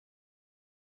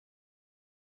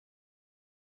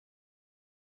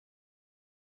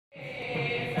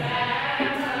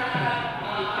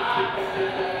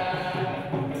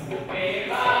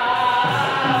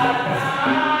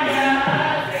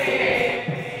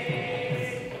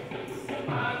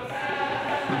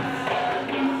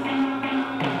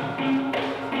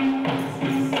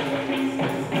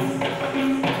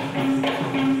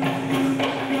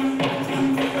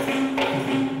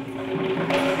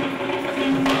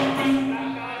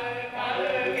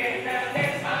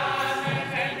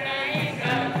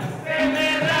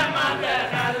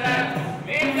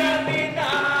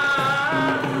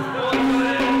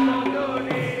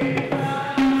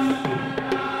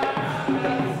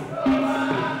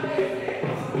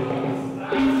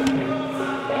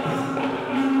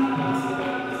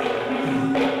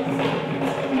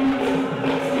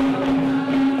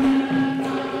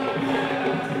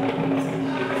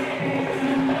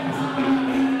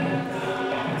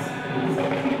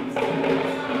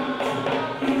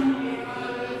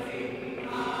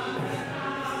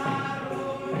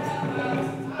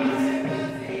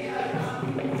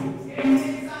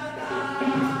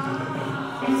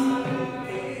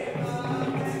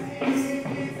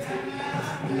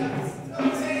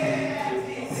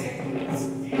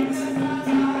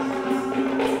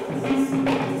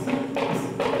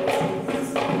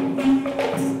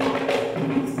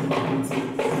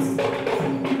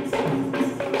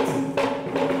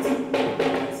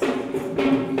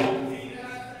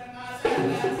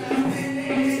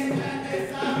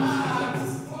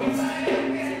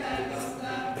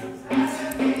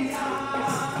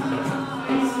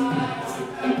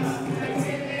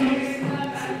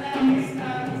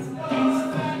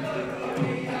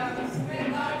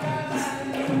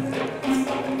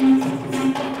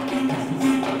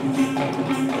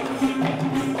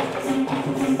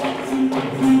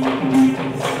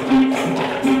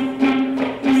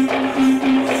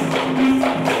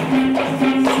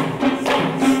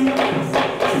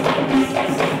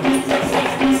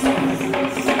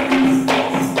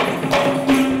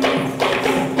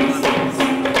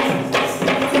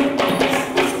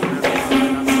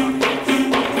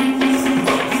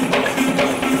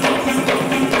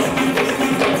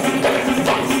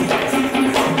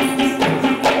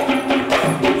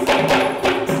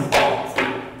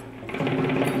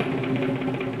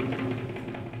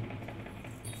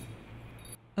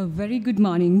A very good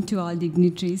morning to all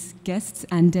dignitaries, guests,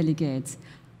 and delegates.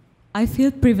 I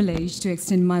feel privileged to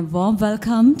extend my warm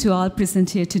welcome to all present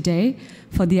here today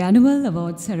for the annual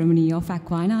award ceremony of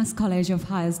Aquinas College of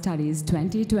Higher Studies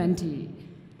 2020.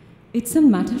 It's a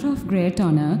matter of great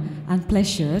honor and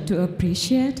pleasure to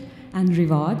appreciate and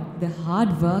reward the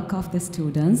hard work of the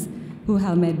students who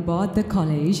have made both the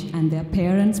college and their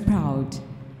parents proud.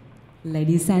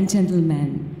 Ladies and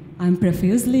gentlemen, I'm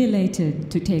profusely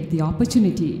elated to take the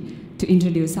opportunity to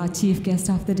introduce our chief guest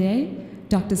of the day,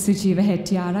 Dr. Sujeewa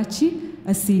Hettiarachchi,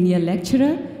 a senior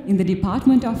lecturer in the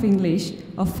Department of English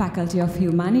of Faculty of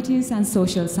Humanities and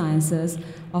Social Sciences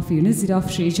of University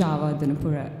of Sri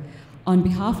Jayawardanapura. On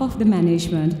behalf of the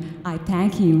management, I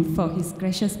thank him for his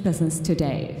gracious presence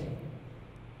today.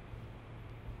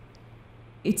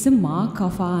 It's a mark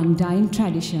of our undying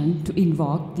tradition to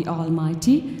invoke the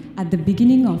Almighty at the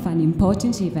beginning of an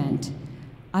important event.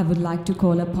 I would like to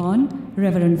call upon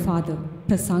Reverend Father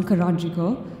Prasanka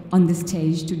Rodrigo on the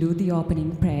stage to do the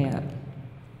opening prayer.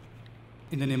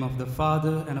 In the name of the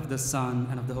Father, and of the Son,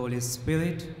 and of the Holy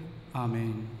Spirit,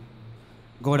 Amen.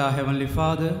 God, our Heavenly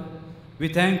Father, we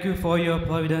thank you for your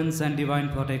providence and divine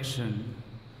protection.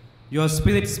 Your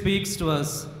Spirit speaks to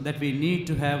us that we need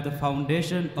to have the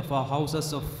foundation of our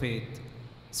houses of faith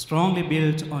strongly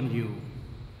built on you.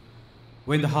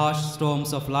 When the harsh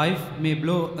storms of life may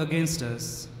blow against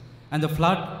us and the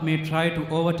flood may try to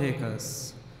overtake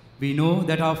us, we know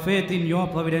that our faith in your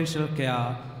providential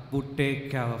care would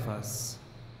take care of us.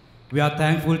 We are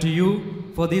thankful to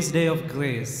you for this day of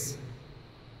grace.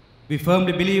 We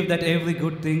firmly believe that every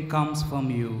good thing comes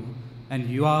from you, and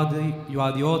you are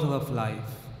the author of life.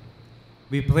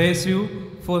 We praise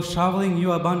you for showering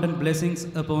your abundant blessings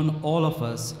upon all of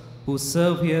us who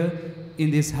serve here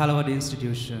in this hallowed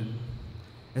institution.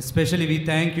 Especially we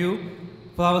thank you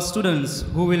for our students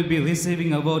who will be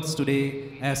receiving awards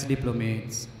today as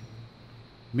diplomates.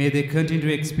 May they continue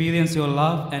to experience your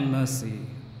love and mercy.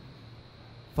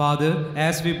 Father,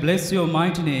 as we bless your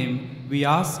mighty name, we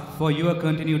ask for your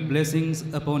continued blessings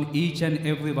upon each and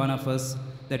every one of us,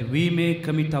 that we may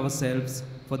commit ourselves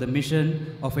for the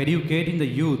mission of educating the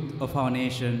youth of our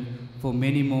nation for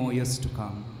many more years to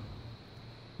come.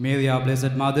 Mary, our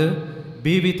Blessed Mother,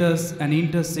 be with us and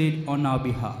intercede on our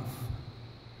behalf.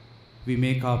 We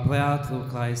make our prayer through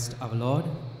Christ our Lord.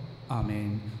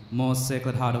 Amen. Most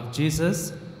Sacred Heart of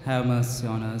Jesus, have mercy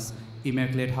on us.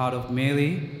 Immaculate Heart of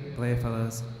Mary, pray for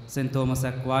us. St. Thomas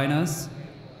Aquinas,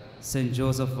 St.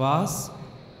 Joseph Vaz,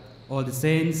 all the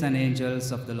saints and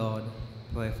angels of the Lord,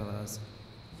 pray for us.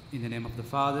 In the name of the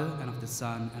Father, and of the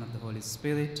Son, and of the Holy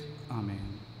Spirit.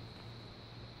 Amen.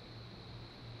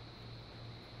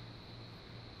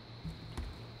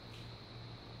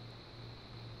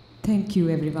 Thank you,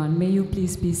 everyone. May you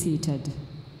please be seated.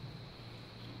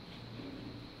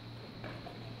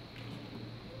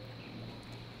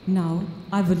 Now,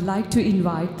 I would like to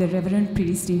invite the Reverend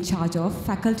Priest in charge of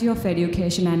Faculty of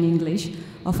Education and English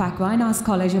of Aquinas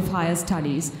College of Higher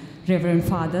Studies, Reverend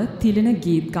Father Thilina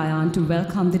Geeth to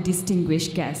welcome the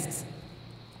distinguished guests.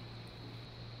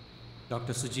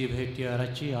 Dr. Sujeewa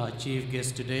Hettiarachchi, our chief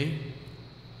guest today.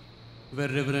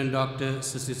 Very Reverend Dr.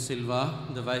 Susith Silva,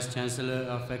 the Vice Chancellor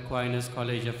of Aquinas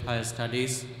College of Higher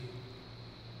Studies.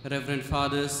 Reverend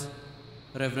Fathers,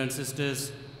 Reverend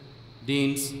Sisters,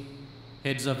 Deans,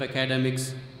 Heads of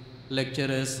Academics,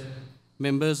 Lecturers,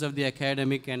 members of the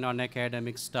academic and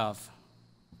non-academic staff.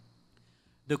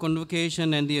 The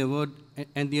convocation and the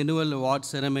annual award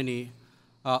ceremony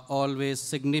are always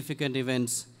significant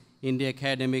events in the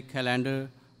academic calendar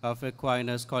of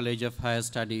Aquinas College of Higher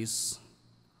Studies.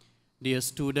 Dear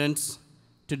students,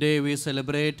 today we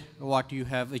celebrate what you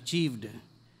have achieved.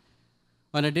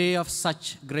 On a day of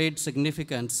such great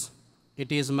significance,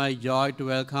 it is my joy to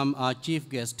welcome our chief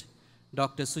guest,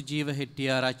 Dr. Sujeewa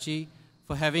Hettiarachchi,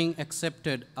 for having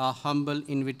accepted our humble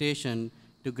invitation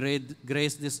to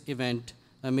grace this event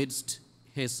amidst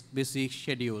his busy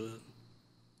schedule.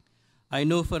 I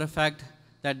know for a fact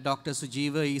that Dr.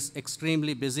 Sujeewa is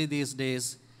extremely busy these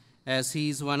days, as he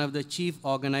is one of the chief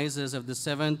organizers of the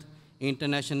 7th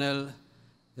International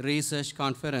Research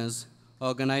Conference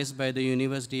organized by the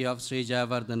University of Sri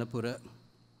Jayawardanapura.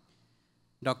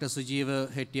 Dr. Sujeewa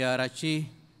Hettiarachchi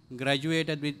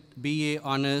graduated with BA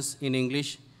Honors in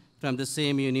English from the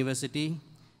same university,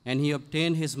 and he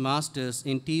obtained his Master's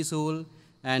in TESOL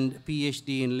and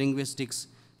PhD in Linguistics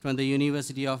from the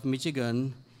University of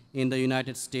Michigan in the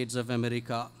United States of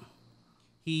America.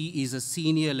 He is a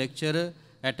senior lecturer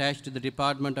attached to the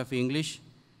Department of English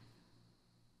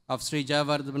of Sri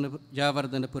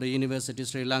Jayawardanapura University,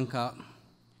 Sri Lanka.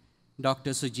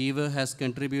 Dr. Sujeewa has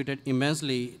contributed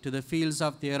immensely to the fields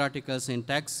of theoretical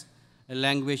syntax,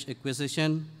 language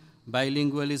acquisition,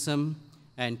 bilingualism,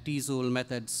 and TESOL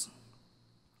methods.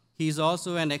 He is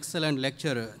also an excellent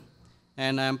lecturer,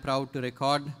 and I am proud to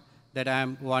record that I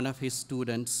am one of his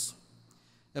students.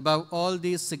 Above all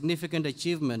these significant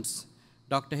achievements,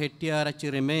 Dr.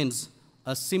 Hettiarachchi remains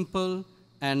a simple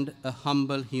and a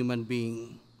humble human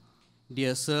being.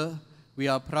 Dear sir, we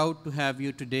are proud to have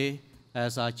you today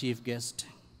as our chief guest.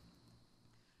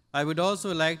 I would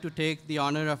also like to take the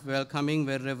honor of welcoming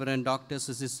Very Rev. Dr.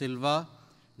 Susith Silva,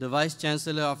 the Vice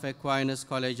Chancellor of Aquinas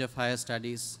College of Higher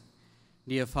Studies.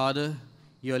 Dear Father,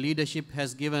 your leadership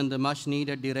has given the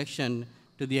much-needed direction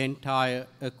to the entire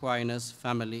Aquinas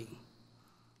family.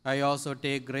 I also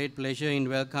take great pleasure in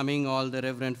welcoming all the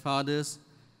Reverend Fathers,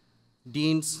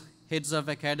 Deans, heads of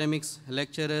academics,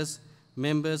 lecturers,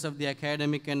 members of the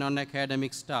academic and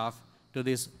non-academic staff to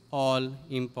this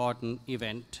all-important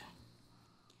event.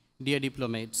 Dear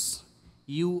diplomates,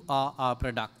 you are our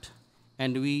product,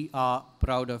 and we are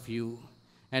proud of you,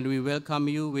 and we welcome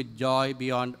you with joy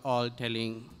beyond all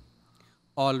telling.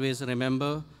 Always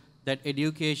remember that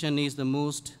education is the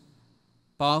most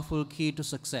powerful key to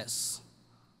success.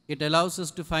 It allows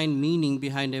us to find meaning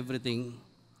behind everything.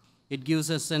 It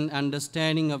gives us an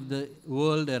understanding of the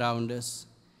world around us,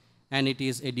 and it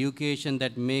is education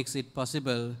that makes it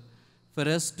possible for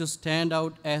us to stand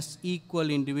out as equal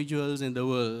individuals in the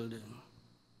world.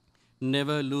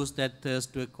 Never lose that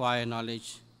thirst to acquire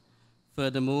knowledge.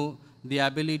 Furthermore, the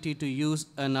ability to use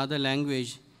another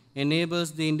language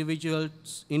enables the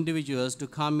individuals to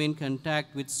come in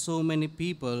contact with so many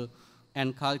people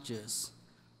and cultures.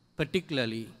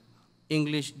 Particularly,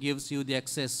 English gives you the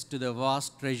access to the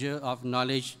vast treasure of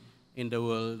knowledge in the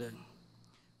world.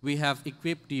 We have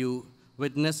equipped you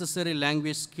with necessary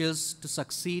language skills to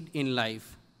succeed in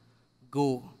life.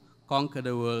 Go, conquer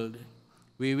the world.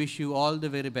 We wish you all the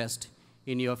very best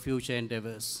in your future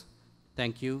endeavors.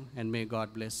 Thank you, and may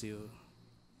God bless you.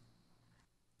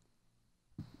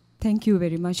 Thank you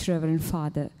very much, Reverend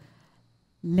Father.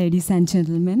 Ladies and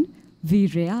gentlemen, we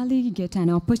rarely get an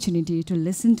opportunity to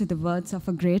listen to the words of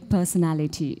a great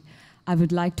personality. I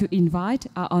would like to invite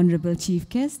our honorable chief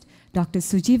guest, Dr.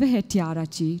 Sujeewa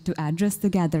Hettiarachchi, to address the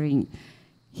gathering.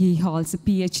 He holds a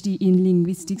PhD in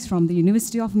linguistics from the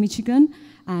University of Michigan,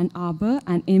 Ann Arbor,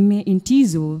 and MA in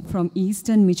TESOL from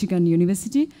Eastern Michigan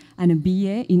University, and a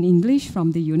BA in English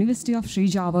from the University of Sri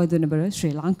Jayawardanapura,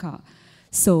 Sri Lanka.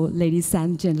 So, ladies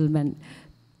and gentlemen,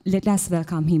 let us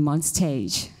welcome him on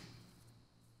stage.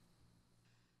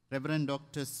 Reverend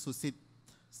Dr. Susith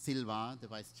Silva, the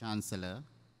Vice Chancellor,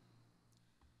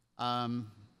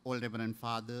 all Reverend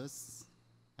Fathers,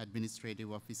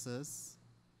 administrative officers,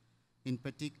 in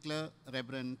particular,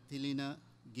 Reverend Thilina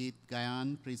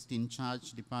Geeth, Priest in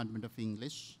Charge, Department of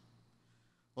English,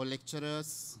 all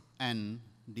lecturers and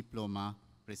diploma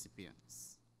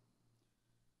recipients.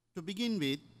 To begin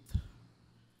with,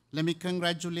 let me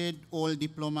congratulate all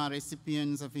diploma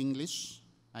recipients of English,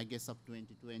 I guess of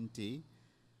 2020,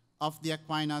 of the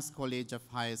Aquinas College of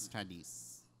Higher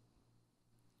Studies.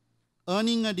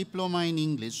 Earning a diploma in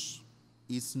English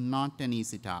is not an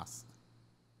easy task,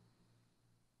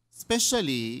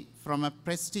 especially from a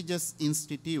prestigious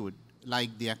institute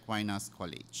like the Aquinas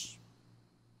College.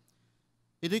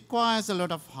 It requires a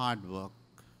lot of hard work.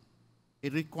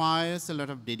 It requires a lot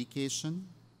of dedication,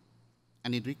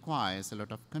 and it requires a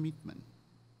lot of commitment.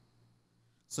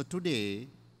 So today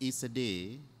is a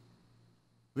day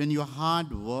when your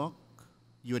hard work,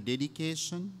 your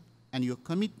dedication, and your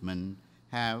commitment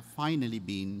have finally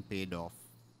been paid off.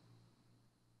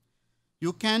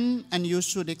 You can and you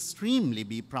should extremely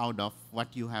be proud of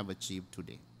what you have achieved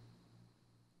today.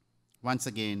 Once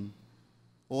again,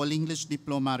 all English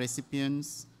diploma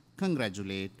recipients,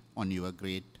 congratulate on your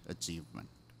great achievement.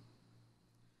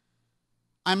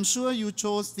 I'm sure you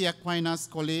chose the Aquinas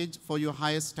College for your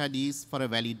higher studies for a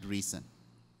valid reason.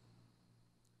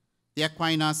 The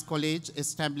Aquinas College,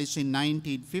 established in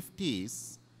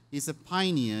 1950s, is a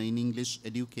pioneer in English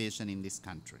education in this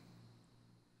country.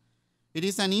 It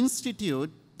is an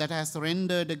institute that has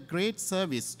rendered a great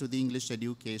service to the English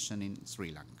education in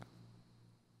Sri Lanka.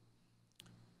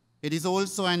 It is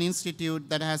also an institute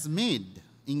that has made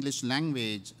English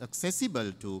language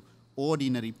accessible to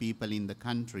ordinary people in the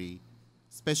country,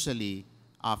 especially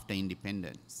after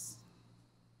independence.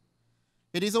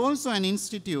 It is also an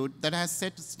institute that has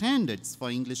set standards for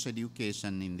English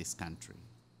education in this country.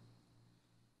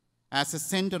 As a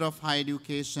center of higher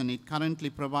education, it currently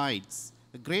provides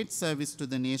a great service to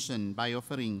the nation by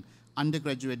offering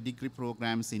undergraduate degree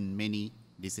programs in many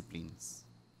disciplines.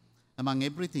 Among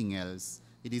everything else,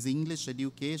 it is English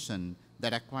education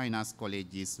that Aquinas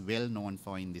College is well known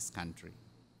for in this country.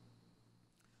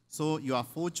 So you are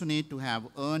fortunate to have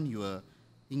earned your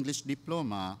English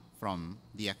diploma from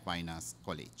the Aquinas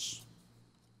College.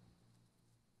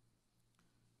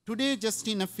 Today, just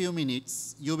in a few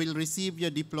minutes, you will receive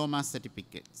your diploma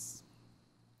certificates.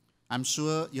 I'm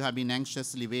sure you have been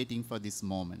anxiously waiting for this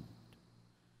moment.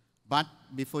 But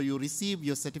before you receive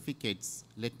your certificates,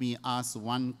 let me ask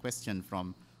one question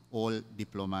from all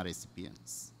diploma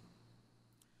recipients.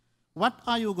 What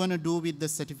are you going to do with the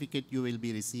certificate you will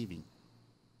be receiving?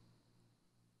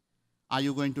 Are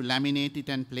you going to laminate it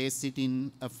and place it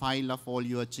in a file of all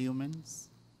your achievements?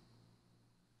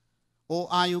 Or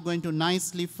are you going to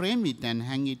nicely frame it and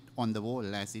hang it on the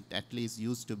wall as it at least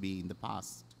used to be in the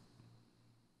past?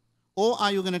 Or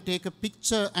are you going to take a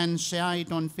picture and share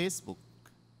it on Facebook?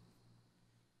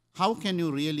 How can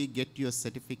you really get your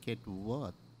certificate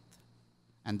worth?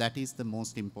 And that is the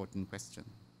most important question.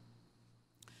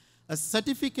 A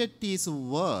certificate is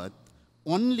worth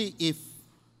only if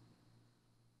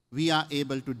we are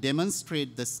able to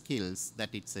demonstrate the skills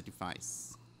that it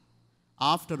certifies.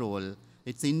 After all,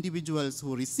 it's individuals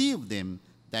who receive them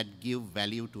that give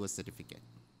value to a certificate.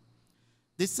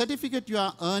 This certificate you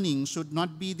are earning should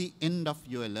not be the end of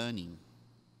your learning.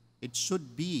 It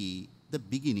should be the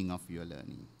beginning of your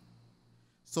learning.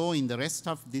 So in the rest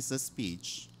of this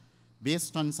speech,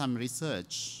 based on some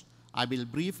research, I will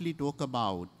briefly talk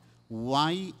about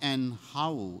why and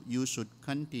how you should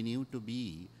continue to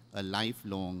be a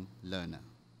lifelong learner.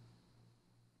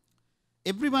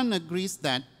 Everyone agrees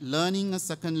that learning a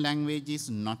second language is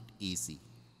not easy.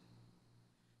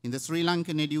 In the Sri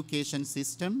Lankan education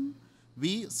system,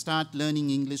 we start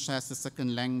learning English as a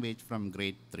second language from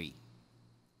grade 3.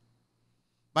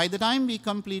 By the time we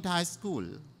complete high school,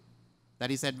 that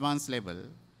is advanced level,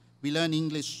 we learn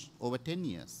English over 10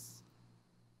 years.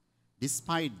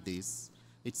 Despite this,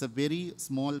 it's a very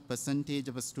small percentage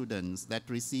of students that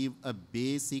receive a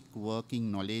basic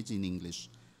working knowledge in English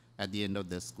at the end of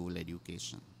their school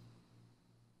education.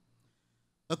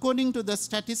 According to the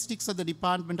statistics of the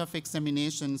Department of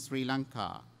Examination Sri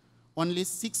Lanka, only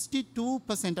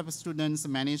 62% of students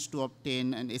managed to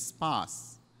obtain an S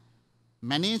pass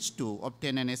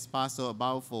or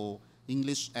above for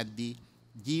English at the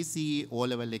GCE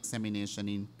O-level examination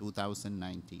in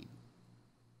 2019.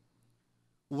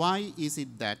 Why is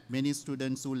it that many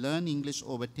students who learn English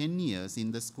over 10 years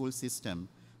in the school system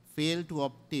fail to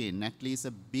obtain at least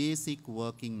a basic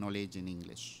working knowledge in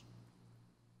English?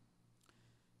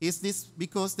 Is this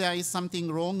because there is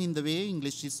something wrong in the way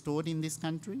English is taught in this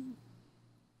country?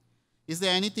 Is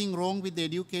there anything wrong with the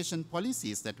education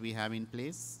policies that we have in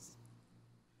place?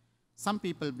 Some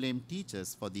people blame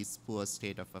teachers for this poor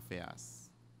state of affairs.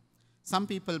 Some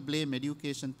people blame on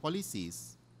education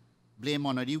policies,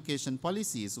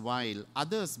 while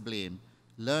others blame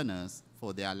learners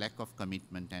for their lack of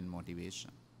commitment and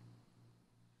motivation.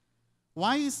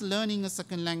 Why is learning a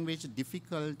second language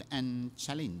difficult and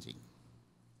challenging?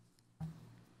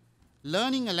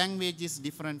 Learning a language is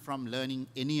different from learning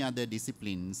any other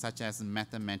discipline such as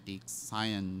mathematics,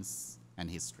 science, and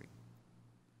history.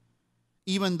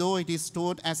 Even though it is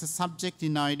taught as a subject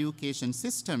in our education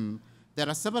system, there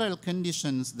are several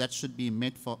conditions that should be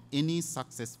met for any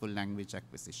successful language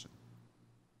acquisition.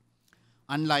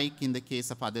 Unlike in the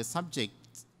case of other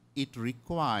subjects, it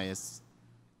requires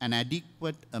an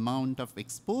adequate amount of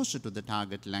exposure to the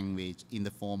target language in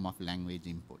the form of language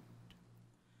input.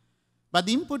 But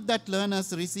the input that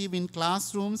learners receive in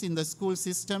classrooms in the school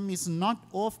system is not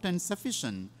often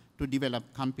sufficient to develop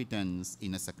competence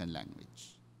in a second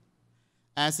language.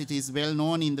 As it is well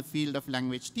known in the field of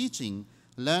language teaching,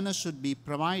 learners should be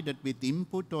provided with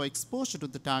input or exposure to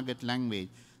the target language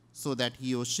so that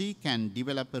he or she can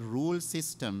develop a rule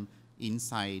system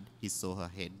inside his or her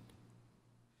head.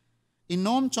 In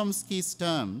Noam Chomsky's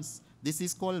terms, this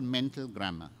is called mental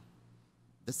grammar.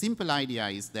 The simple idea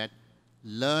is that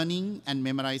learning and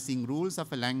memorizing rules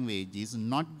of a language is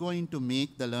not going to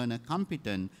make the learner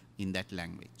competent in that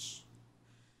language.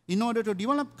 In order to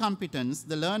develop competence,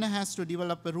 the learner has to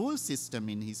develop a rule system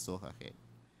in his or her head.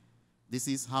 This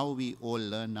is how we all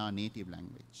learn our native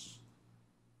language.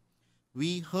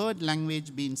 We heard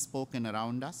language being spoken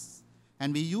around us,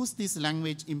 and we use this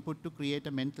language input to create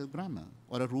a mental grammar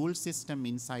or a rule system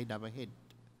inside our head.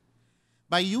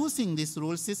 By using this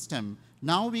rule system,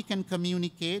 now we can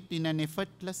communicate in an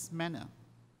effortless manner.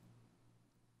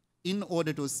 In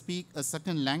order to speak a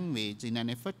second language in an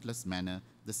effortless manner,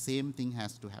 the same thing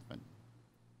has to happen.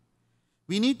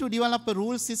 We need to develop a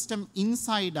rule system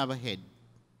inside our head.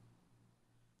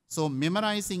 So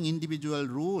memorizing individual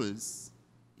rules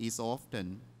is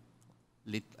often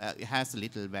has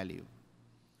little value.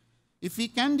 If we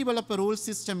can develop a rule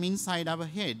system inside our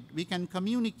head, we can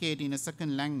communicate in a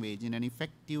second language in an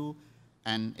effective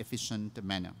and efficient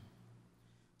manner.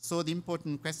 So the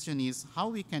important question is how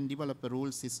we can develop a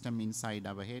rule system inside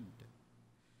our head.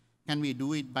 Can we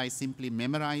do it by simply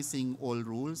memorizing all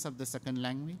rules of the second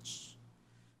language?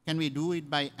 Can we do it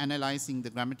by analyzing the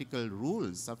grammatical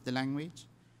rules of the language?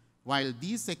 While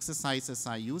these exercises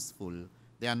are useful,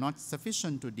 they are not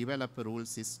sufficient to develop a rule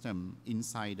system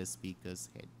inside a speaker's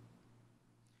head.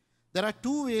 There are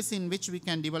two ways in which we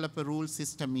can develop a rule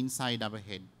system inside our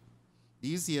head. The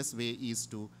easiest way is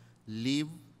to live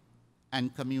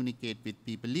and communicate with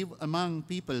people, live among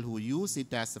people who use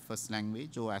it as a first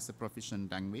language or as a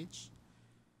proficient language,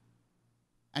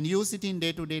 and use it in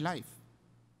day-to-day life.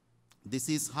 This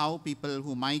is how people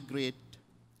who migrate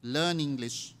learn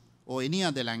English or any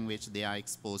other language they are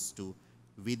exposed to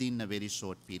within a very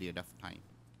short period of time.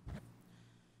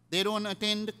 They don't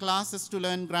attend classes to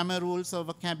learn grammar rules or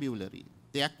vocabulary.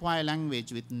 They acquire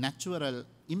language with natural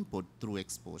input through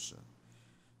exposure.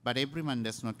 But everyone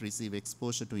does not receive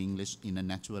exposure to English in a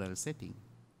natural setting.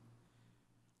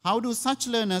 How do such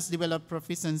learners develop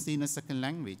proficiency in a second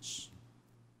language?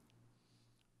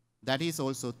 That is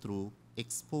also through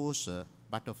exposure,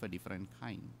 but of a different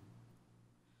kind.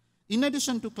 In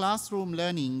addition to classroom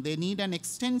learning, they need an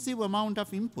extensive amount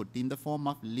of input in the form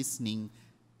of listening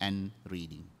and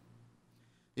reading.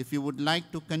 If you would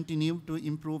like to continue to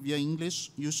improve your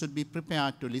English, you should be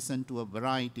prepared to listen to a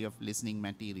variety of listening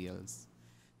materials,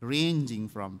 ranging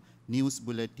from news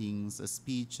bulletins,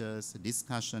 speeches,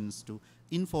 discussions to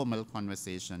informal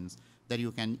conversations that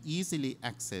you can easily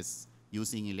access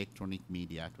using electronic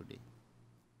media today.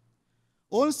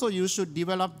 Also, you should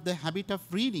develop the habit of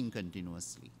reading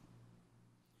continuously.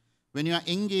 When you are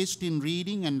engaged in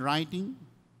reading and writing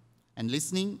and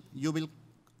listening, you will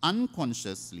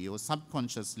unconsciously or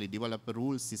subconsciously develop a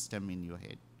rule system in your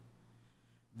head.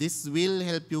 This will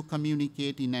help you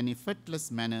communicate in an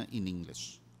effortless manner in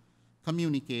English.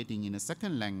 Communicating in a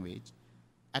second language,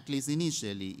 at least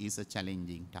initially, is a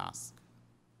challenging task.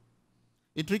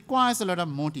 It requires a lot of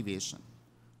motivation.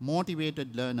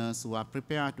 Motivated learners who are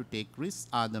prepared to take risks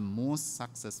are the most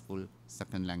successful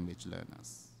second language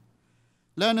learners.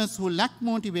 Learners who lack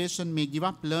motivation may give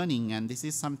up learning, and this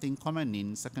is something common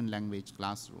in second language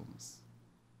classrooms.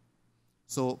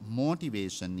 So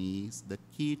motivation is the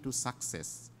key to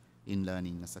success in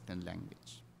learning a second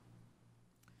language.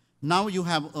 Now you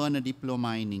have earned a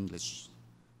diploma in English.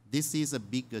 This is a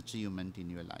big achievement in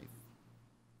your life.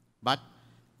 But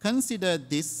consider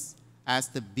this as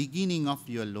the beginning of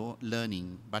your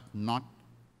learning, but not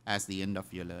as the end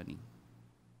of your learning.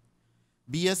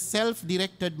 Be a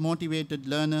self-directed, motivated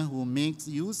learner who makes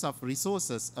use of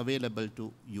resources available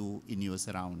to you in your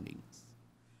surroundings.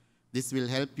 This will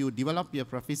help you develop your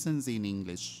proficiency in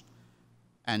English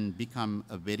and become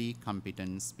a very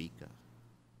competent speaker.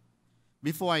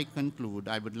 Before I conclude,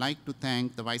 I would like to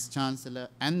thank the Vice Chancellor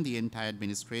and the entire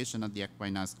administration of the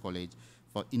Aquinas College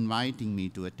for inviting me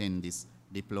to attend this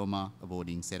diploma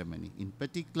awarding ceremony. In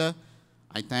particular,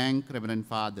 I thank Reverend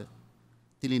Father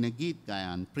Thilina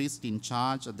Geeth, priest in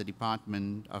charge of the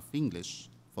Department of English,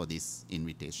 for this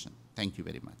invitation. Thank you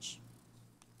very much.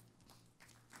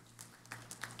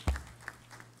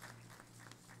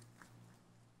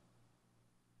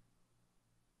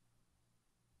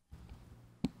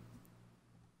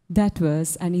 That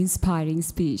was an inspiring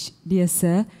speech. Dear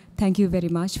sir, thank you very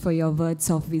much for your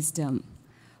words of wisdom.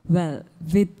 Well,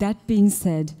 with that being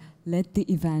said, let the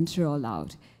event roll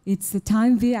out. It's the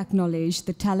time we acknowledge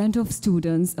the talent of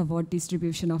students award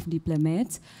distribution of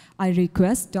diplomates. I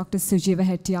request Dr. Sujeewa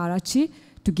Hettiarachchi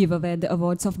to give away the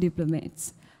awards of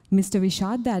diplomates. Mr.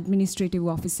 Vishad, the administrative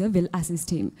officer, will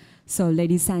assist him. So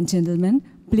ladies and gentlemen,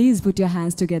 please put your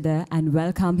hands together and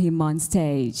welcome him on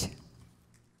stage.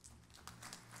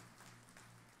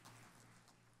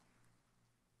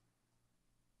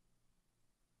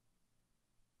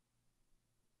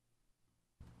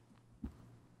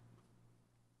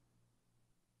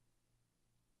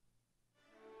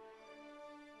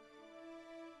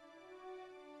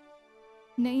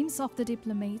 Names of the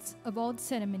Diplomates Award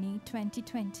Ceremony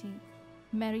 2020.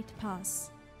 Merit Pass.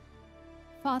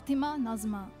 Fatima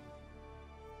Nazma.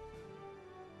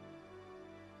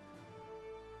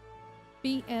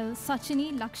 P.L.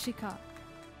 Sachini Lakshika.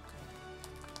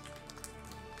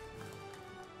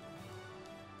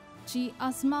 G.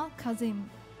 Asma Kazim.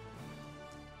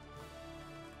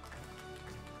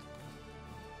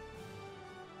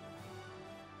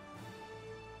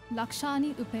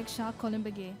 Lakshani Upeksha Colombo.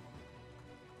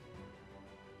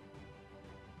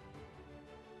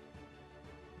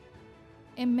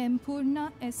 MM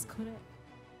Purna S. Kure.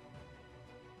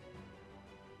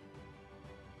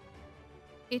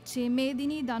 HA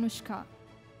Medini Danushka.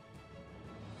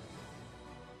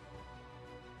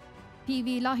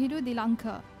 PV Lahiru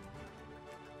Dilanka.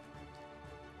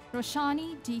 Roshani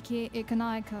DK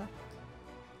Ekanayaka.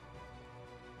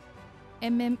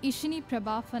 MM Ishini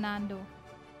Prabha Fernando.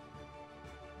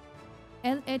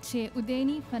 LHA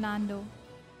Udeni Fernando.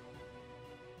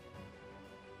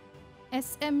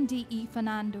 SMDE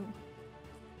Fernando.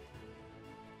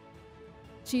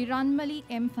 Chiranmali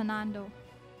M. Fernando.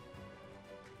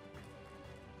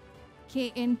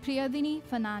 KN Priyadini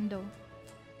Fernando.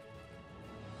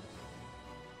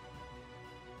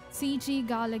 CG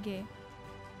Galage.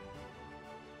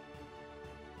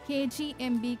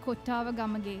 KGMB Kottava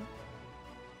Gamage.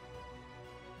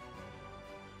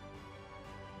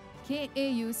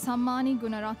 KAU Sammani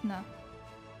Gunaratna.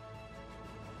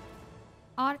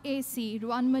 RAC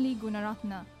Ruanmali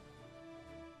Gunaratna.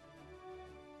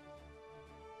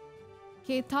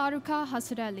 K. Taruka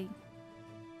Hasarali.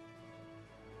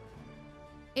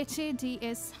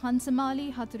 HADS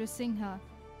Hansamali Haturusingha.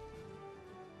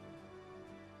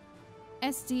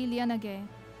 SD Lianage.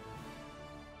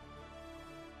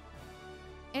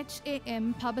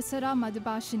 HAM Pabasara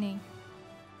Madhubashini.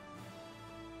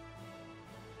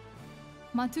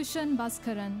 Matushan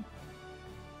Baskaran.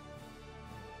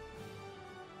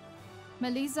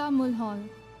 Maliza Mulhol.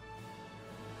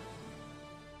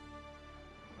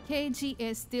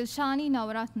 KGS Dilshani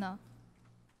Navaratna.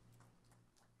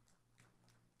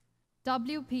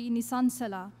 WP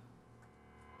Nisansala.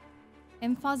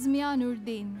 Emfazmia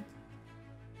Nurdin.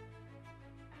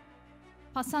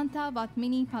 Pasanta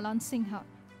Vatmini Palansingha.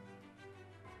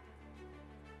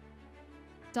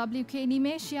 WK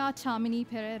Nimeshia Chamini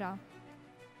Pereira.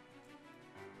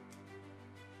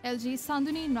 LG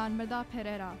Sanduni Narmada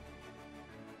Pereira.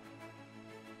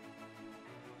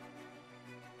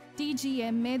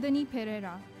 TGM Medani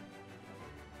Pereira.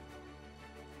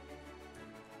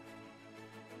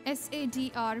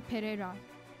 SADR Pereira.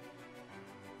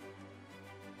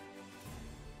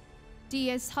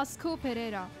 DS Hasko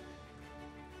Pereira.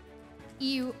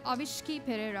 EU Avishki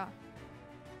Pereira.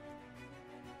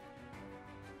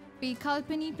 P.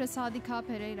 Kalpani Prasadika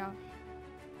Pereira.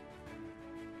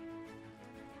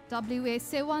 WA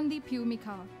Sewandi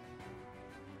Pumika.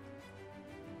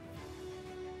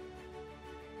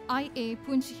 IA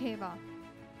Punchheva.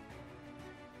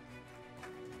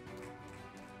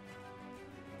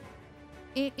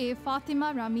 AA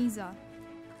Fatima Ramiza.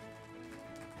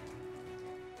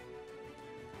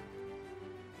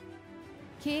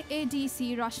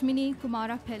 KADC Rashmini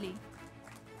Kumara Pelli.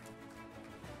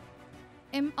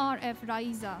 MRF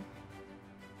Raiza.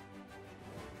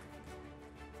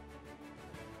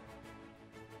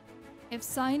 F.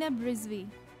 Zainab Rizvi.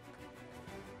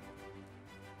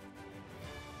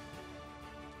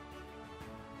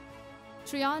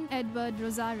 Trian Edward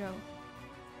Rosario.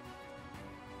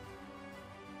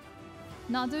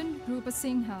 Nadun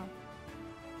Rupasingha.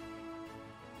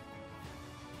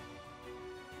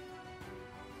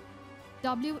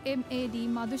 WMAD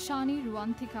Madhushani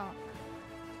Ruantika.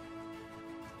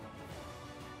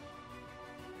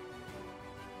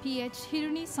 PH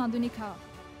Hiruni Sandunika.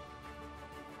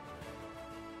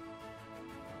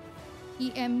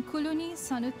 EM Kuluni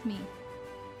Sanutmi.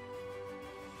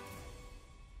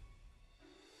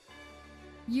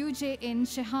 UJN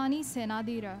Shehani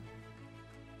Senadira.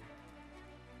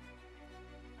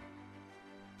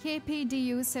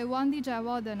 KPDU Sewandi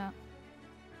Jayawardanapura.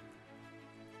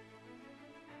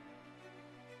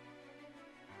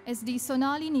 SD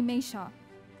Sonali Nimesha.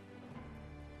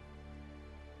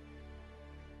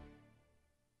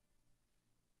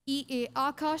 EA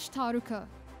Akash Taruka.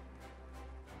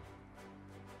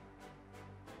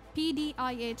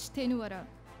 PDIH Tenuvara.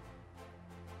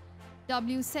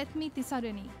 W. Setmi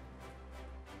Tisarani.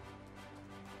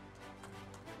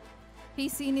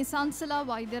 PC Nisansala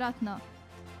Vaidaratna.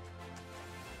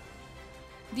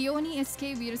 Dioni SK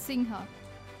Veerasingha.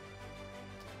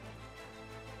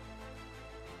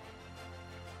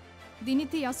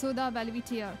 Diniti Yasoda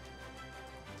Valvitia.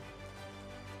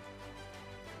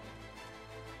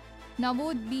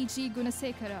 Navod BG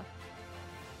Gunasekara.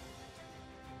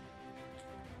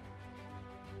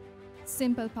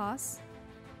 Simple Pass.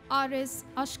 RS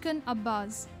Ashkan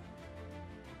Abbas.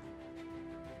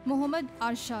 Muhammad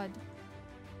Arshad.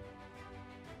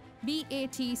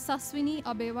 BAT Saswini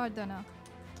Abewardana.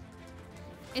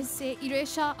 SA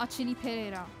Iresha Achini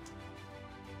Pereira.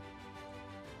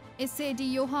 SAD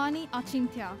Yohani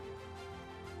Achintya.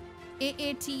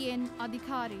 AATN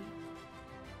Adhikari.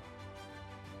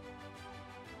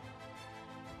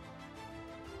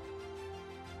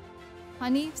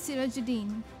 Hanif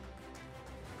Sirajuddin,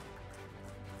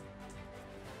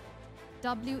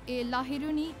 W.A.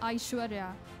 Lahiruni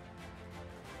Aishwarya,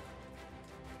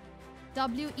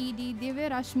 W.E.D.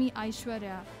 Divyarashmi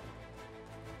Aishwarya,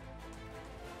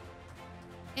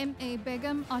 M.A.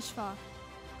 Begum Ashfa,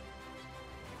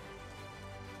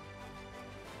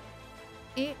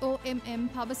 A.O.M.M.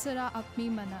 Pabasara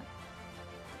Akmimana,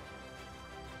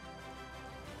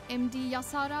 M.D.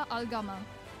 Yasara Algama,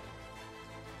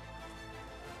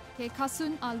 K.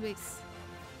 Kasun Alvis,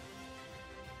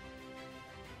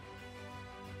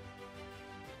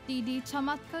 D.D.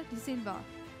 Chamatkar Silva,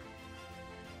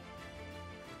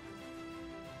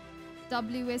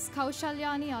 W.S.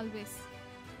 Kaushalyani Alvis,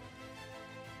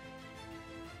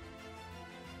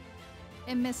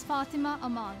 M.S. Fatima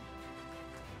Amal,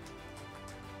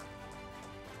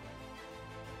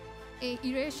 A.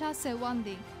 Iresha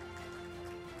Sewandi,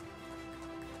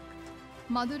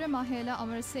 Madhura Mahela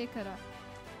Amarasekara,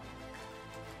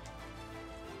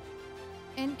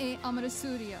 N.A.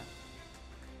 Amarasuriya,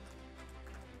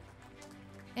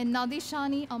 N.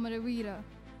 Nadishani Amaravira,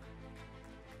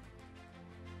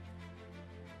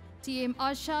 T.M.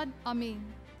 Arshad Amin,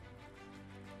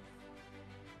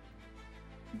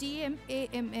 D.M.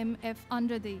 A.M.M.F.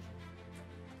 Andrade,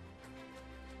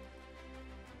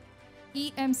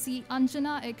 E.M.C.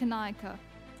 Anjana Ekanayaka,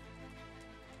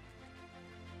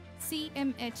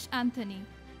 C.M.H. Anthony,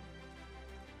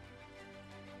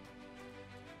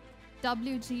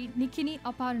 W.G. Nikini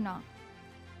Aparna,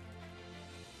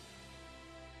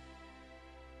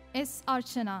 S.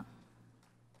 Archana,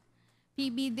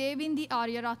 P.B. Devindi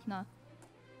Aryaratna,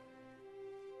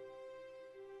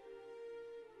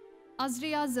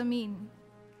 Azriya Zameen,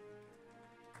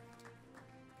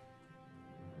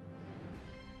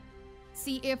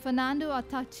 C.A. Fernando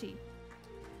Atachi,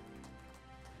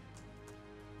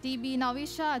 D.B.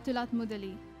 Navisha Atulat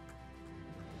Mudali,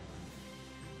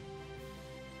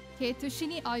 K.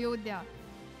 Tushini Ayodhya,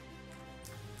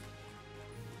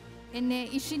 N.A.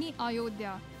 Ishini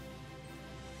Ayodhya,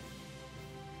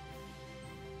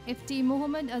 F.T.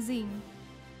 Muhammad Azim,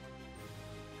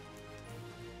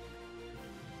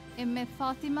 M.F.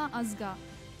 Fatima Azga,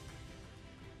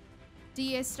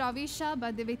 D.S. Ravisha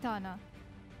Badivitana,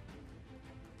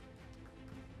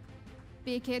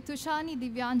 P.K. Tushani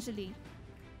Divyanjali,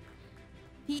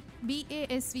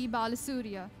 B.A.S.V.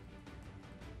 Balasuriya,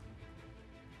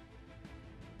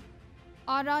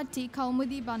 R.R.T.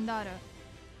 Kaumudi Bandara,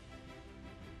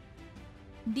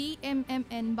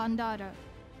 D.M.M.N. Bandara,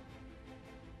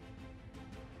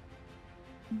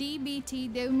 D.B.T.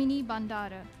 Devmini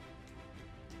Bandara,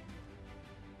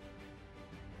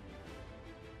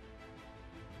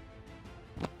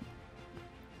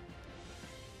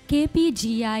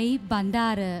 KPGI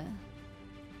Bandara,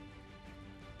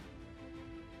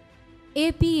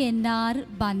 APNR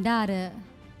Bandara,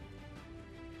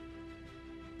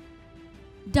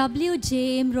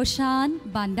 WJM Roshan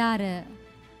Bandara,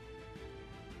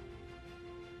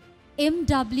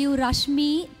 MW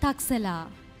Rashmi Taksala,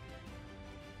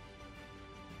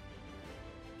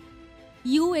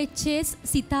 UHS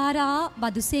Sitara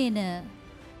Badusena,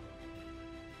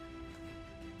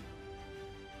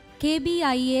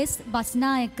 KBIS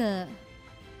Basnayaka,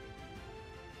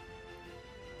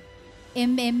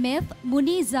 MMF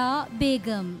Muniza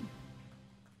Begum,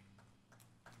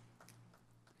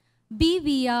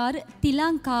 BVR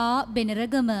Tilanka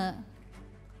Beneragama,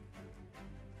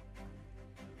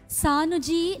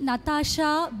 Sanuji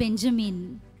Natasha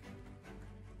Benjamin,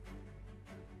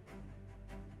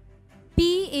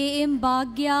 PAM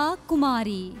Bhagya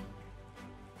Kumari,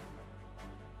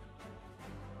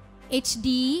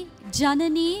 HD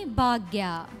Janani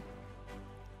Bhagya,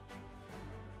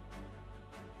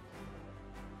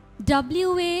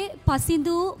 WA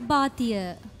Pasindu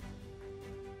Bhatia,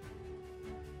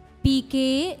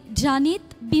 PK Janit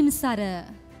Bimsara,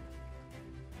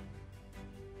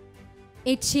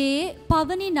 HA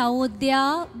Pavani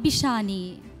Navodya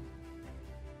Bishani,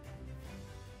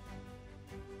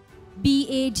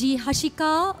 BAG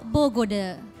Hashika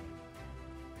Bogoda,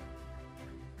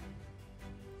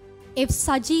 F.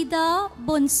 Sajida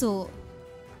Bonso,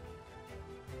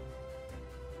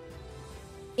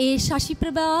 A.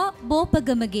 Shashiprabha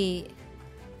Bopagamage,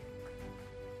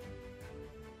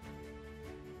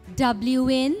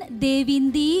 WN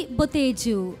Devindi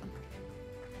Boteju,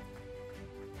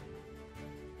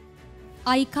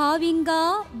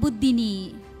 Aikavinga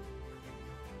Buddhini,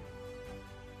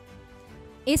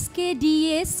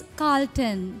 SKDS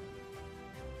Carlton,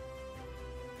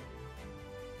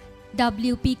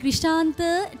 WP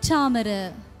Krishanta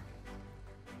Chamara,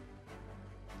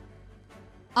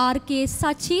 RK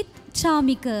Sachit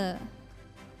Chamika,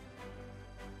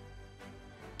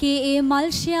 K.A.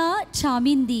 Malshya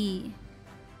Chamindi,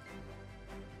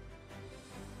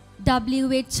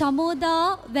 W.H.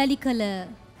 Chamoda Velikala,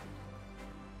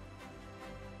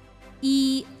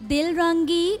 E.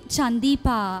 Delrangi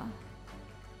Chandipa,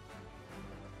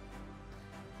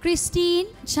 Christine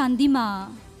Chandima,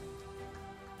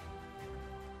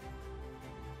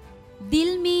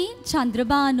 Dilmi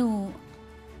Chandrabanu,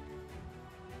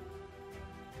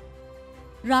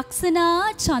 Raksana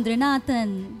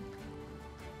Chandranathan,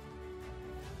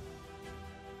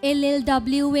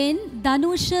 LLWN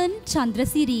Danushan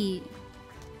Chandrasiri,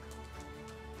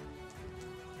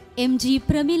 MG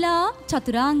Pramila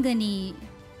Chaturangani,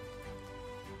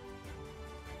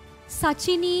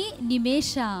 Sachini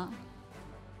Nimesha,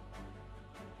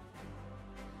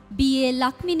 B.A.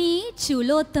 Lakmini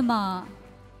Chulottama,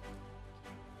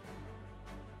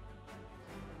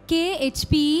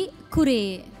 K.H.P.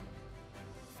 Kure,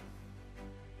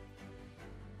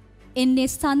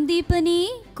 N.S. Sandipani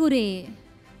Kure,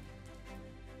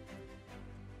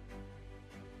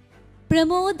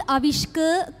 Pramod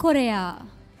Avishka Korea,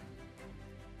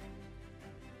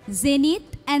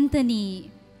 Zenith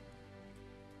Anthony,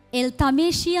 L.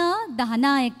 Tameshia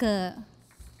Dahanayaka,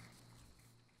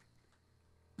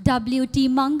 W.T.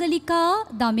 Mangalika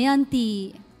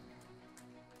Damayanti,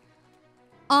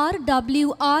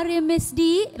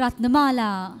 R.W.R.M.S.D.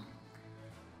 Ratnamala,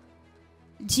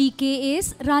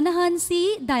 G.K.S.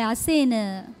 Ranahansi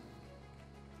Dayasena,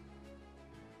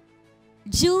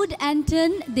 Jude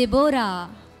Anton Deborah,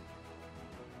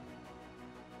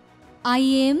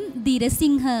 I.M.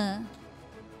 Dheerasinghe,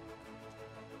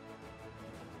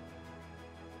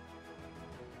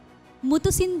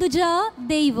 Muthusinduja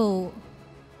Devo,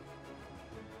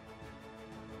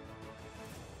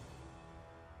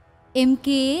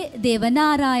 M.K.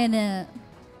 Devanarayana,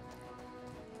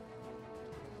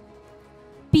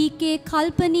 P.K.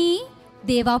 Kalpani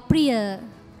Devapriya,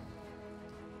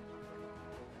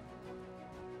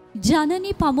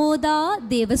 Janani Pamoda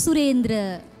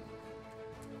Devasurendra,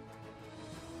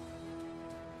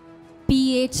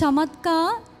 P.A.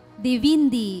 Chamatka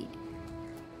Devindi,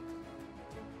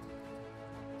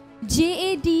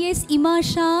 J.A.D.S.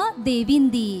 Imasha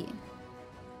Devindi,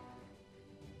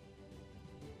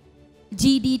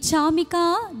 G.D.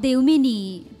 Chamika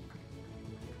Devmini,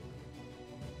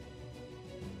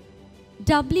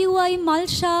 W.I.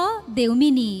 Malsha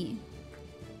Devmini,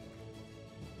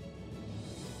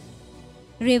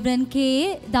 Reverend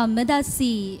K.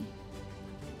 Dhammadasi,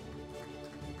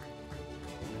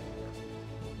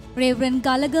 Reverend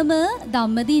Galagama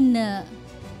Dhammadinna,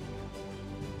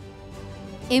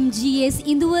 M.G.S.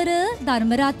 Induwara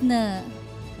Dharmaratna,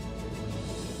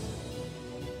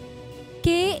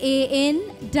 K.A.N.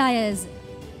 Dias,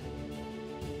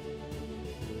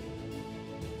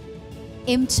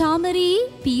 M. Chamari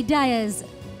P. Dias,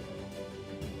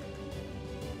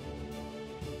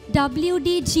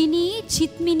 W.D. Ginny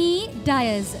Chitmini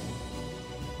Dias,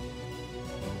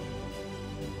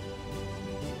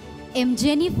 M.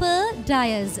 Jennifer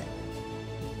Dias,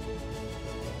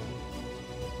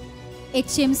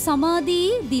 H.M.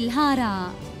 Samadhi Dilhara,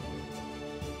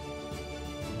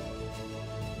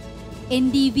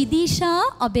 N.D. Vidisha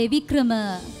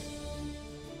Abevikrama,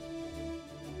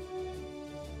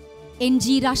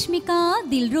 N.G. Rashmika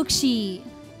Dilrukshi,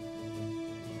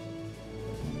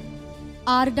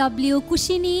 R.W.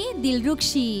 Kushini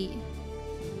Dilrukshi,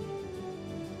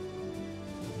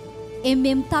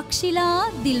 M.M. Takshila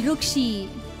Dilrukshi,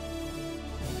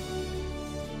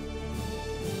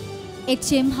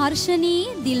 H.M. Harshani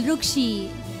Dilrukshi,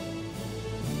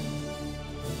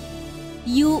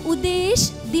 U.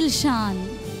 Udesh Dilshan,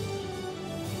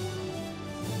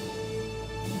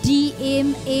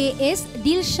 D.M.A.S.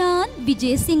 Dilshan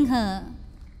Vijay Singha,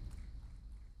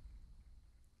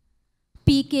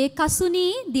 P.K.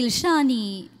 Kasuni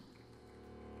Dilshani,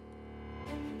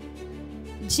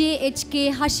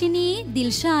 J.H.K. Hashini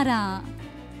Dilshara,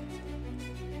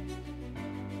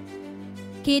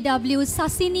 K.W.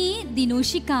 Sasini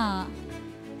Dinushika,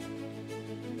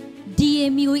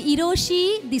 D.M.U.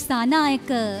 Hiroshi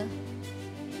Disanayaka,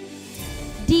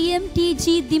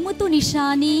 D.M.T.G. Dimutu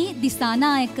Nishani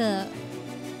Disanayaka,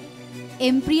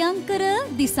 M. Priyankara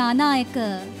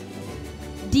Disanayaka,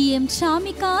 D.M.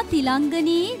 Chamika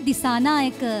Tilangani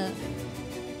Disanayaka,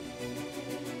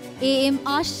 A.M.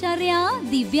 Asharya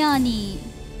Divyani,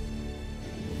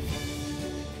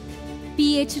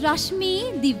 P.H.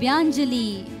 Rashmi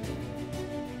Divyanjali,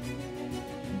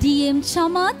 D.M.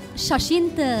 Chamat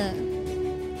Shashinta,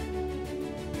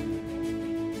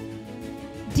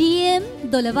 D.M.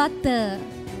 Dolavatta,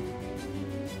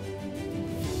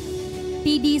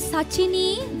 P.D.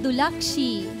 Sachini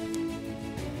Dulakshi,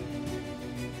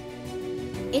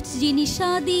 H.G.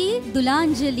 Nishadi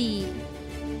Dulanjali,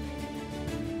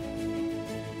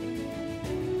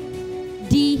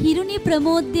 D. Hiruni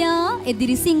Pramodya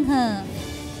Edirisingha,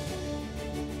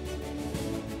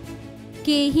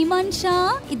 K.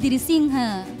 Himansha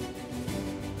Edirisingha,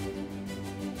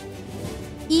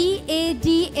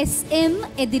 EADSM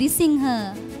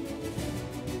Edirisingha,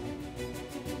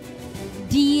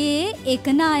 DA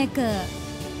Ekanayaka,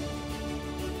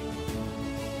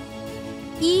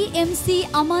 EMC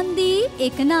Amandi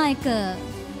Ekanayaka,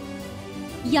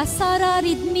 Yasara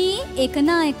Ridmi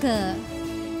Ekanayaka,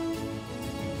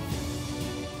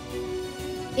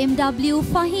 MW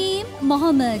Fahim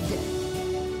Mohammed,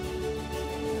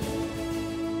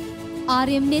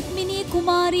 RM Netmini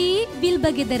Kumari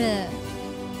Bilbagedara,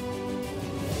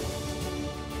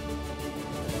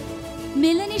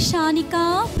 Melanie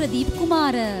Shanika Pradeep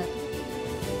Kumara,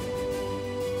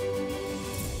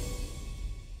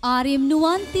 RM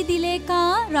Nuwanti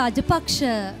Dileka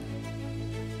Rajapaksha,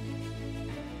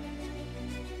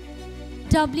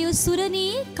 W.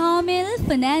 Surani Kamil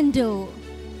Fernando,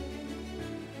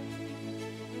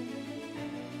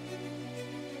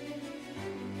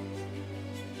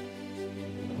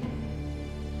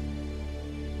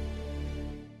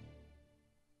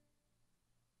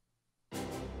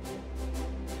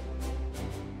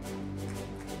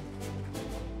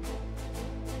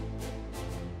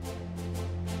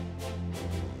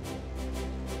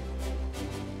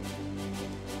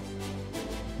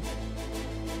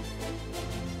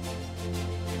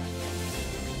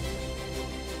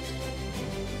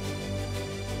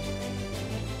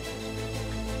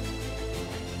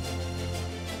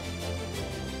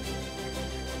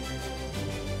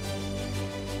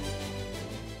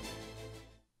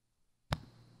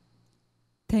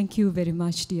 Thank you very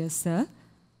much, dear sir.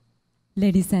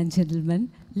 Ladies and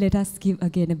gentlemen, let us give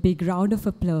again a big round of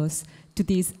applause to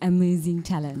these amazing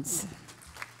talents.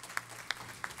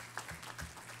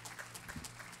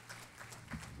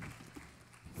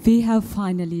 We have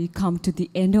finally come to the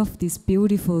end of this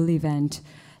beautiful event.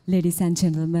 Ladies and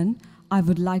gentlemen, I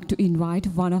would like to invite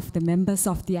one of the members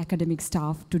of the academic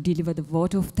staff to deliver the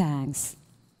vote of thanks.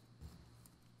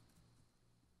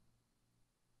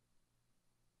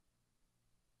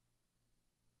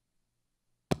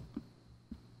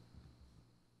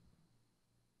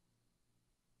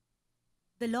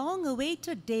 The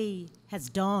long-awaited day has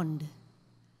dawned.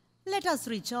 Let us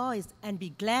rejoice and be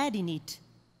glad in it.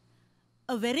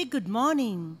 A very good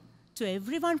morning to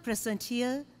everyone present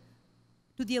here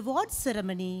to the award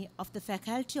ceremony of the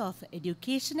Faculty of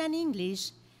Education and English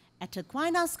at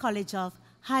Aquinas College of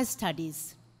Higher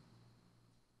Studies.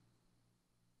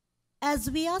 As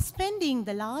we are spending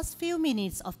the last few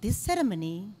minutes of this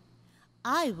ceremony,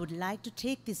 I would like to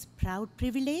take this proud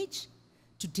privilege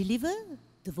to deliver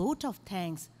the vote of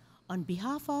thanks on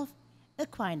behalf of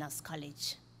Aquinas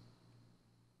College.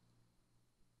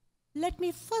 Let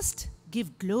me first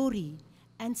give glory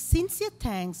and sincere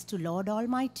thanks to Lord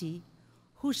Almighty,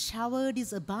 who showered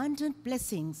His abundant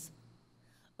blessings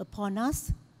upon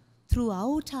us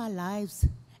throughout our lives,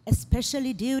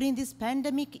 especially during this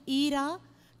pandemic era,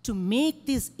 to make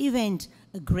this event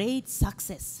a great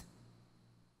success.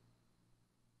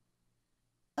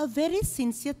 A very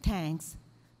sincere thanks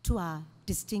to our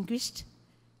distinguished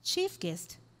chief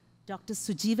guest, Dr.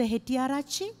 Sujeewa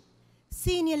Hettiarachchi,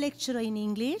 Senior Lecturer in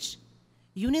English,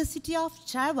 University of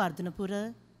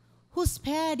Jayawardanapura, who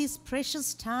spared his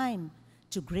precious time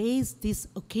to grace this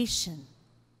occasion.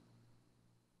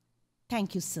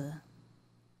 Thank you, sir.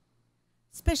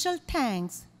 Special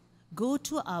thanks go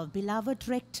to our beloved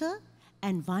Rector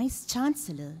and Vice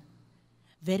Chancellor,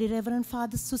 Very Reverend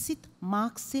Father Susith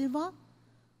Mark Silva,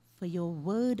 for your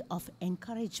word of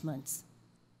encouragement.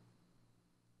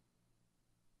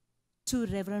 To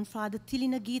Reverend Father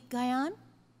Thilina Geeth,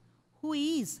 who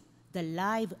is the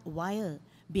live wire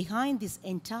behind this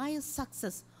entire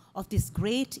success of this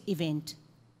great event.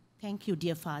 Thank you,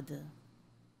 dear Father.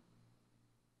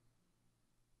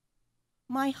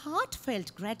 My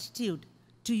heartfelt gratitude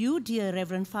to you, dear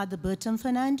Reverend Father Betram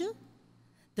Fernando,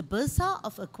 the Bursar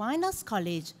of Aquinas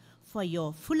College, for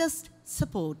your fullest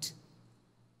support.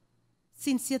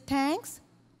 Sincere thanks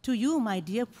to you, my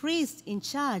dear priest in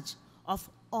charge of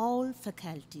all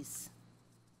faculties.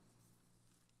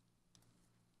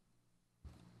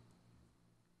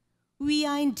 We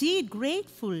are indeed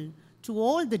grateful to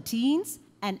all the deans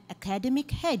and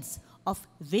academic heads of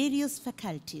various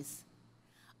faculties.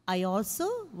 I also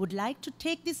would like to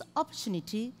take this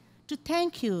opportunity to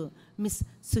thank you, Ms.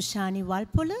 Sushani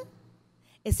Walpola,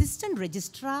 Assistant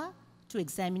Registrar to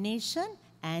Examination,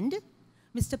 and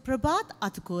Mr. Prabhat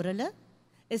Athukorala,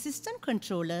 Assistant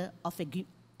Controller of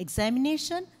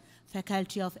Examination,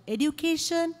 Faculty of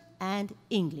Education and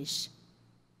English.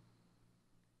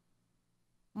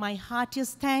 My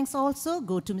heartiest thanks also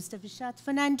go to Mr. Betram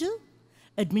Fernando,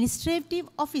 Administrative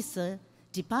Officer,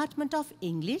 Department of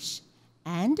English,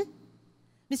 and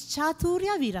Ms.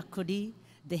 Sujeewa Hettiarachchi,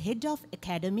 the Head of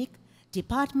Academic,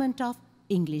 Department of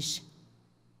English.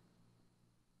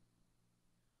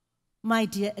 My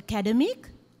dear academic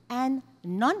and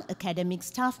non-academic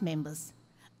staff members,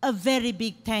 a very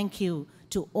big thank you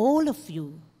to all of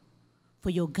you for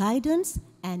your guidance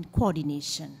and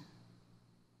coordination.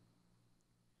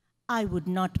 I would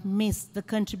not miss the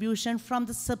contribution from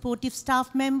the supportive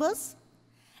staff members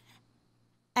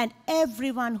and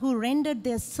everyone who rendered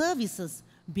their services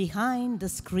behind the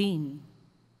screen.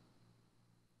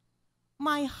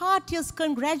 My heartiest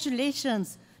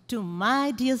congratulations to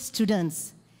my dear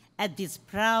students at this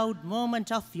proud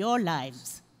moment of your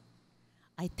lives.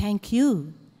 I thank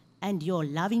you and your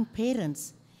loving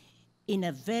parents in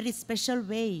a very special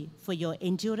way for your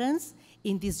endurance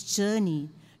in this journey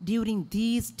during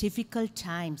these difficult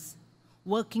times,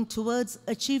 working towards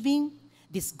achieving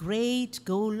this great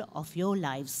goal of your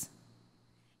lives.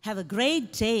 Have a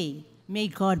great day. May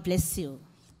God bless you.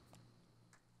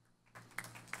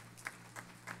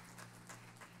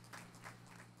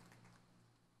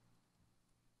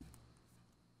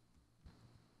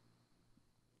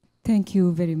 Thank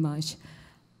you very much.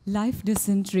 Life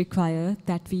doesn't require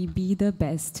that we be the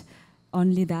best,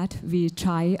 only that we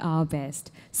try our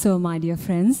best. So, my dear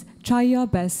friends, try your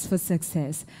best for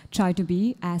success. Try to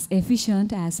be as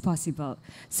efficient as possible.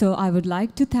 So, I would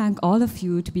like to thank all of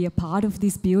you to be a part of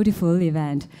this beautiful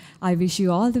event. I wish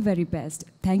you all the very best.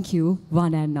 Thank you,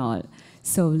 one and all.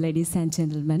 So, ladies and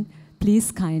gentlemen,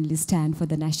 please kindly stand for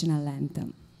the national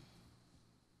anthem.